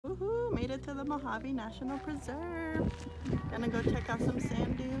Made it to the Mojave National Preserve. Gonna go check out some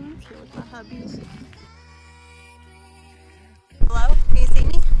sand dunes here with my hubbies. Hello, can you see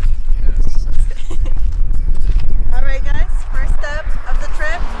me? Yes. Alright guys, first step of the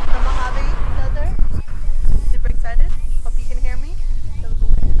trip, the Mojave Desert. Super excited. Hope you can hear me.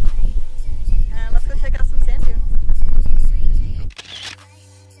 And let's go check out some sand dunes.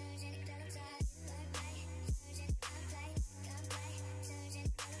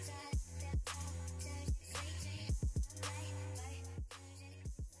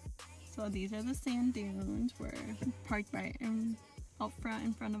 So these are the sand dunes. We're parked right out front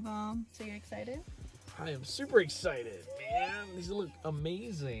in front of them. So you're excited? I am super excited, man. These look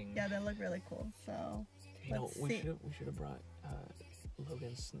amazing. Yeah, they look really cool. So you know, we should have brought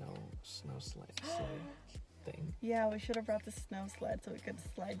Logan's snow sled thing. Yeah, we should have brought the snow sled so we could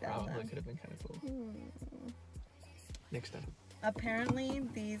slide down them. Probably could have been kind of cool. Next time. Apparently,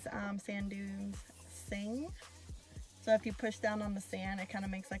 these sand dunes sing. So if you push down on the sand, it kind of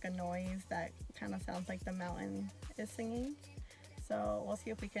makes like a noise that kind of sounds like the mountain is singing. So we'll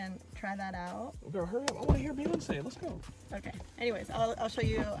see if we can try that out. Girl, hurry up. I want to hear Beyonce. Let's go. Okay. Anyways, I'll show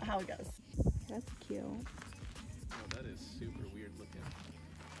you how it goes. That's cute. Oh, that is super weird looking.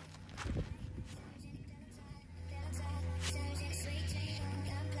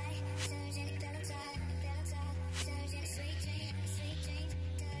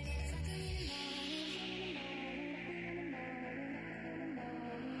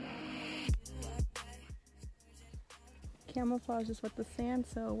 Camouflages with the sand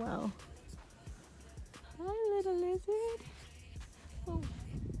so well. Hi, little lizard. Oh.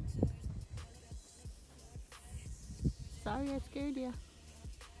 Sorry I scared you.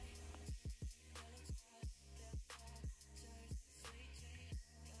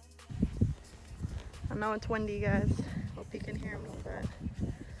 I know it's windy, guys. Hope you can hear me, but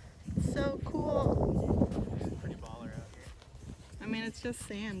it's so cool. It's pretty baller out here. I mean, it's just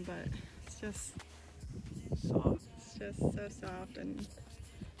sand, but it's just soft. It's just so soft and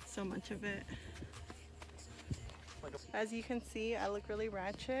so much of it. As you can see, I look really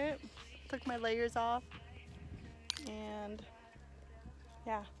ratchet. Took my layers off, and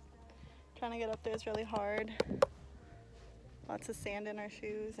yeah, trying to get up there is really hard. Lots of sand in our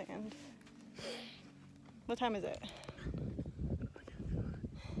shoes, and what time is it?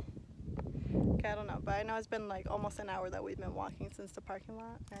 Okay, I don't know, but I know it's been like almost an hour that we've been walking since the parking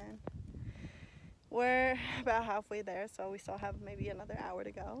lot, and we're about halfway there, so we still have maybe another hour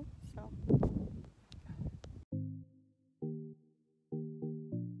to go. So.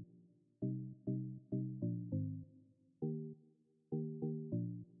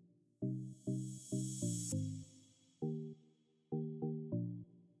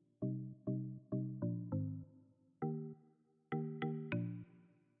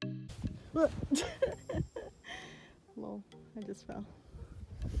 Lol, I just fell.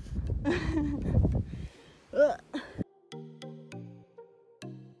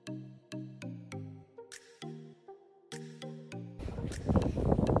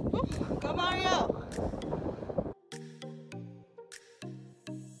 Go Mario!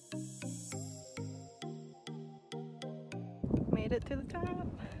 Made it to the top,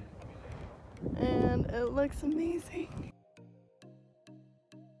 and it looks amazing.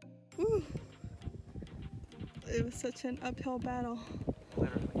 It was such an uphill battle.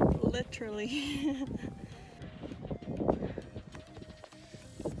 Literally.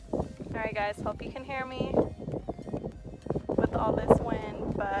 Alright guys, hope you can hear me with all this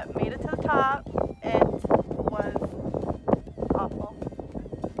wind, but made it to the top. It was awful,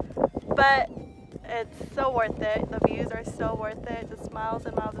 but it's so worth it. The views are so worth it. Just miles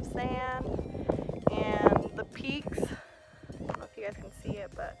and miles of sand, and the peaks. I don't know if you guys can see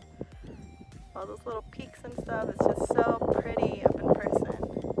it, but all those little peaks and stuff, it's just so pretty up in person.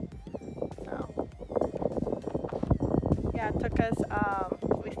 So yeah, it took us,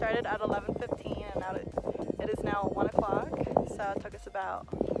 we started at 11:15 and now it is now 1 o'clock, so it took us about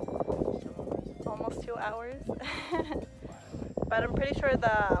almost 2 hours. But I'm pretty sure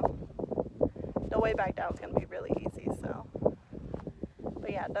the way back down is going to be really easy. So,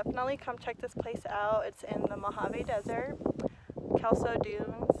 but yeah, definitely come check this place out. It's in the Mojave Desert, Kelso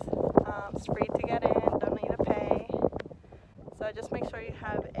Dunes. It's free to get in, don't need to pay. So just make sure you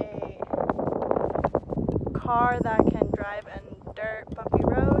have a car that can drive in dirt, bumpy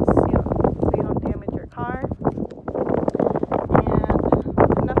roads, so you don't damage your car. And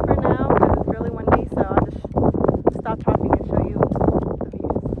that's enough for now because it's really windy, so I'll just stop talking and show you the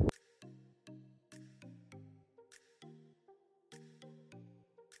views.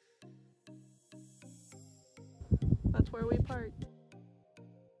 That's where we parked.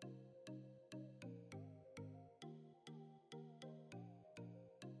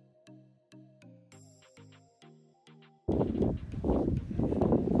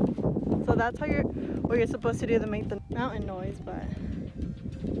 So that's how what you're supposed to do to make the mountain noise, but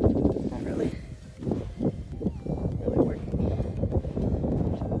it's not really working.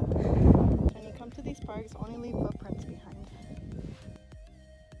 When you come to these parks, only leave footprints behind.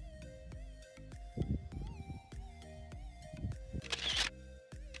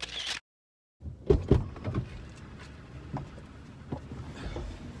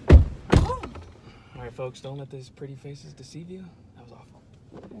 Alright folks, don't let these pretty faces deceive you. That was awful.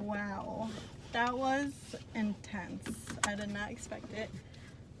 Wow, that was intense. I did not expect it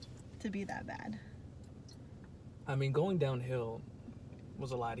to be that bad. I mean, going downhill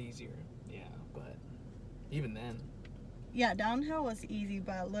was a lot easier, yeah, but even then. Yeah, downhill was easy,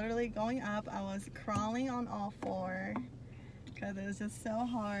 but literally going up, I was crawling on all four because it was just so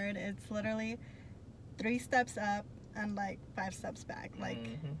hard. It's literally 3 steps up and like 5 steps back. Like,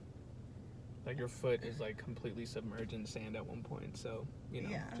 like your foot is like completely submerged in sand at one point, so you know,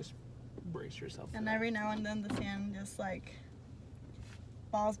 just brace yourself. And every now and then the sand just like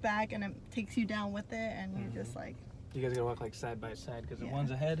falls back and it takes you down with it, and you're just like. You guys gotta walk like side by side because if one's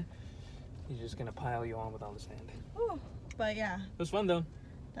ahead, he's just gonna pile you on with all the sand. Ooh, but yeah. It was fun though.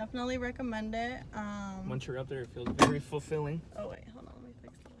 Definitely recommend it. Once you're up there, it feels very fulfilling. Oh wait, hold on, let me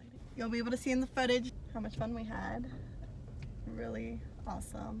fix the lighting. You'll be able to see in the footage how much fun we had. Really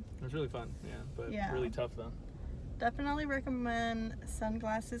awesome. It was really fun, yeah, but really tough though. Definitely recommend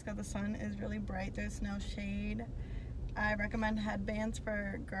sunglasses because the sun is really bright. There's no shade. I recommend headbands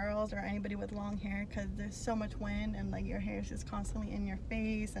for girls or anybody with long hair because there's so much wind and like your hair is just constantly in your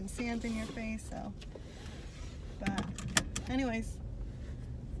face and sand's in your face. So, but anyways,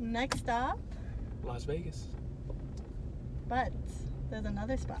 next stop, Las Vegas. but there's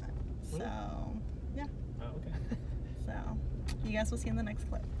another spot. So yeah. Oh, okay. So you guys will see in the next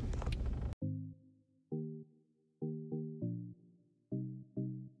clip.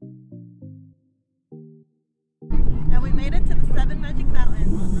 And we made it to the 7 Magic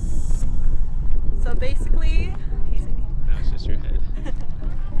Mountains. So basically, that's just your head.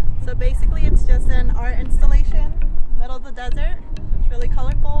 So basically it's just an art installation, middle of the desert. It's really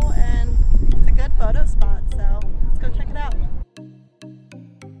colorful and it's a good photo spot, so let's go check it out.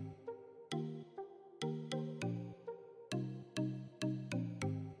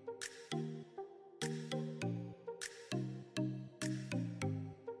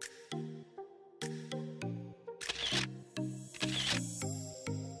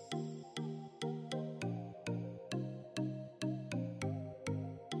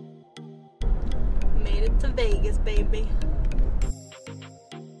 Made it to Vegas, baby.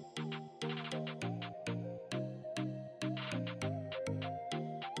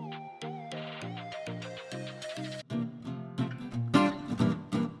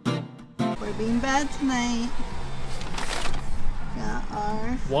 We're being bad tonight. Got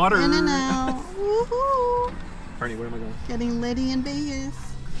our water in and out. Woohoo! Barney, where am I going? Getting litty in Vegas.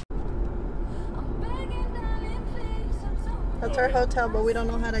 That's our hotel, but we don't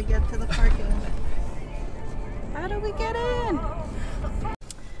know how to get to the parking. How do we get in?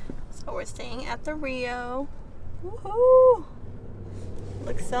 So we're staying at the Rio. Woohoo!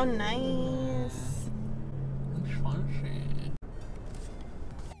 Looks so nice.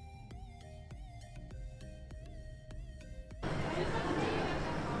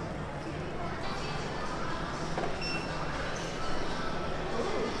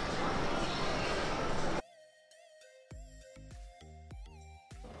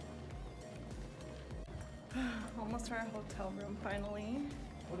 Almost to our hotel room finally.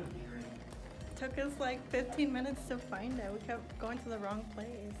 What a dream. Took us like 15 minutes to find it. We kept going to the wrong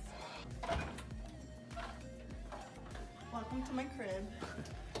place. Welcome to my crib.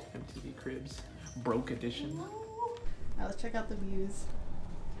 MTV Cribs, broke edition. Now let's check out the views.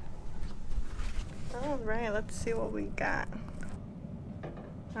 All right, let's see what we got.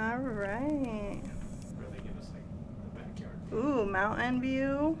 All right. Where they give us like the backyard. Ooh, mountain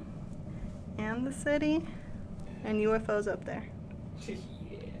view and the city and UFOs up there.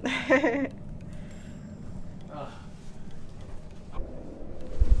 Yeah.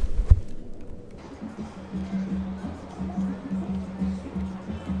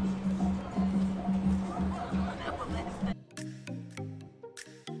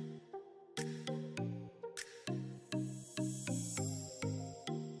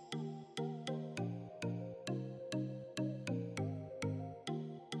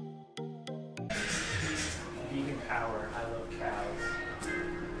 Vegan power, I love cows.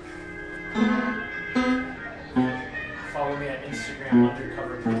 Follow me at Instagram,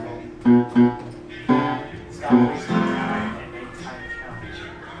 undercover purple. Stop wasting time and make time count.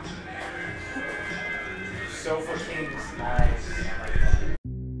 Sofa Kings.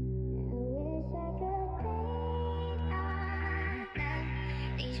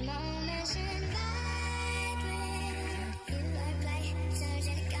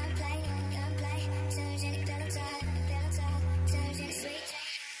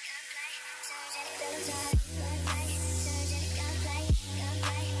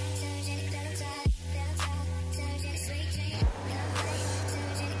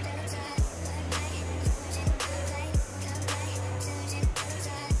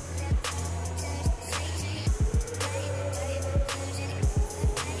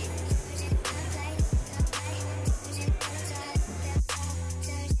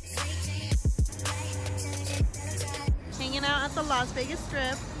 out the Las Vegas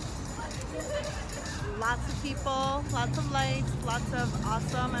Strip. Lots of people, lots of lights, lots of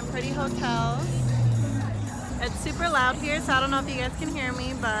awesome and pretty hotels. It's super loud here, so I don't know if you guys can hear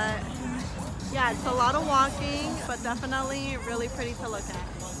me, but yeah, it's a lot of walking, but definitely really pretty to look at.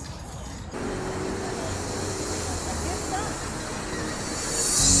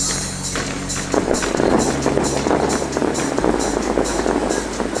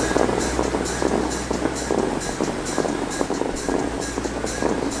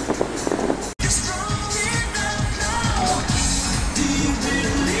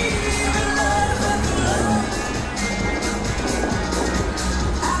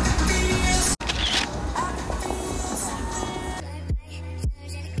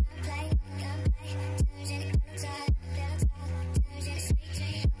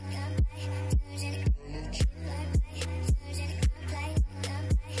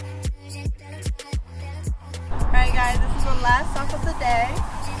 Alright guys, this is the last stop of the day,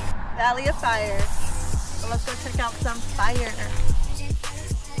 Valley of Fire. So let's go check out some fire.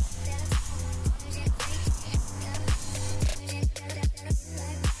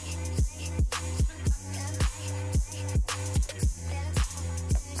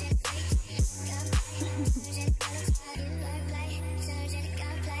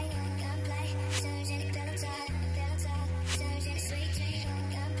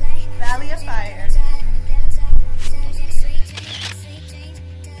 Valley of Fire.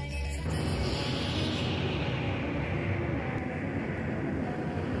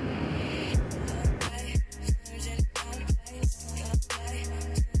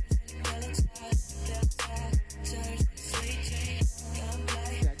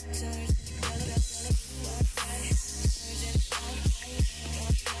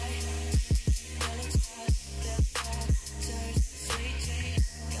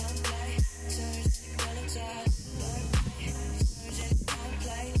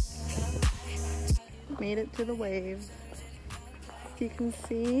 Made it to the wave. You can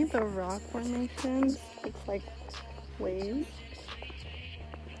see the rock formation. It's like waves.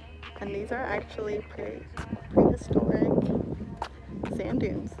 And these are actually prehistoric sand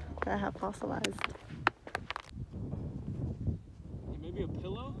dunes that have fossilized. Maybe a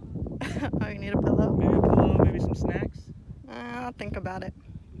pillow? Oh, you need a pillow? Maybe a pillow, maybe some snacks? I'll think about it.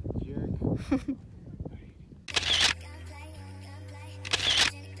 Jerk.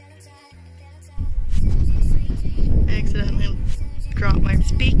 I accidentally dropped my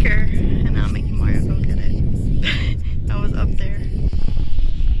speaker and now I'm making Mario go get it. I was up there.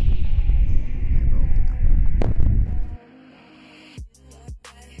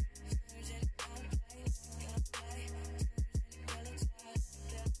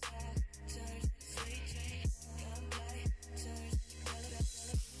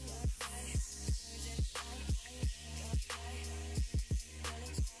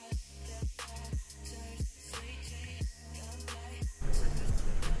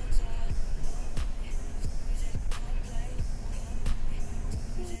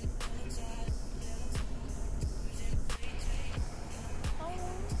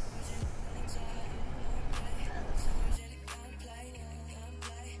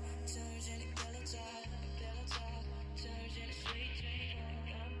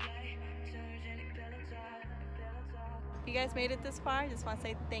 If you guys made it this far, I just want to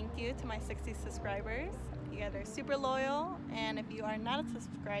say thank you to my 60 subscribers. You guys are super loyal, and if you are not a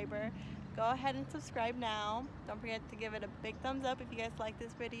subscriber, go ahead and subscribe now. Don't forget to give it a big thumbs up if you guys like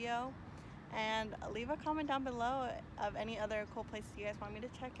this video, and leave a comment down below of any other cool places you guys want me to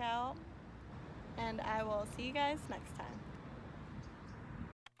check out, and I will see you guys next time.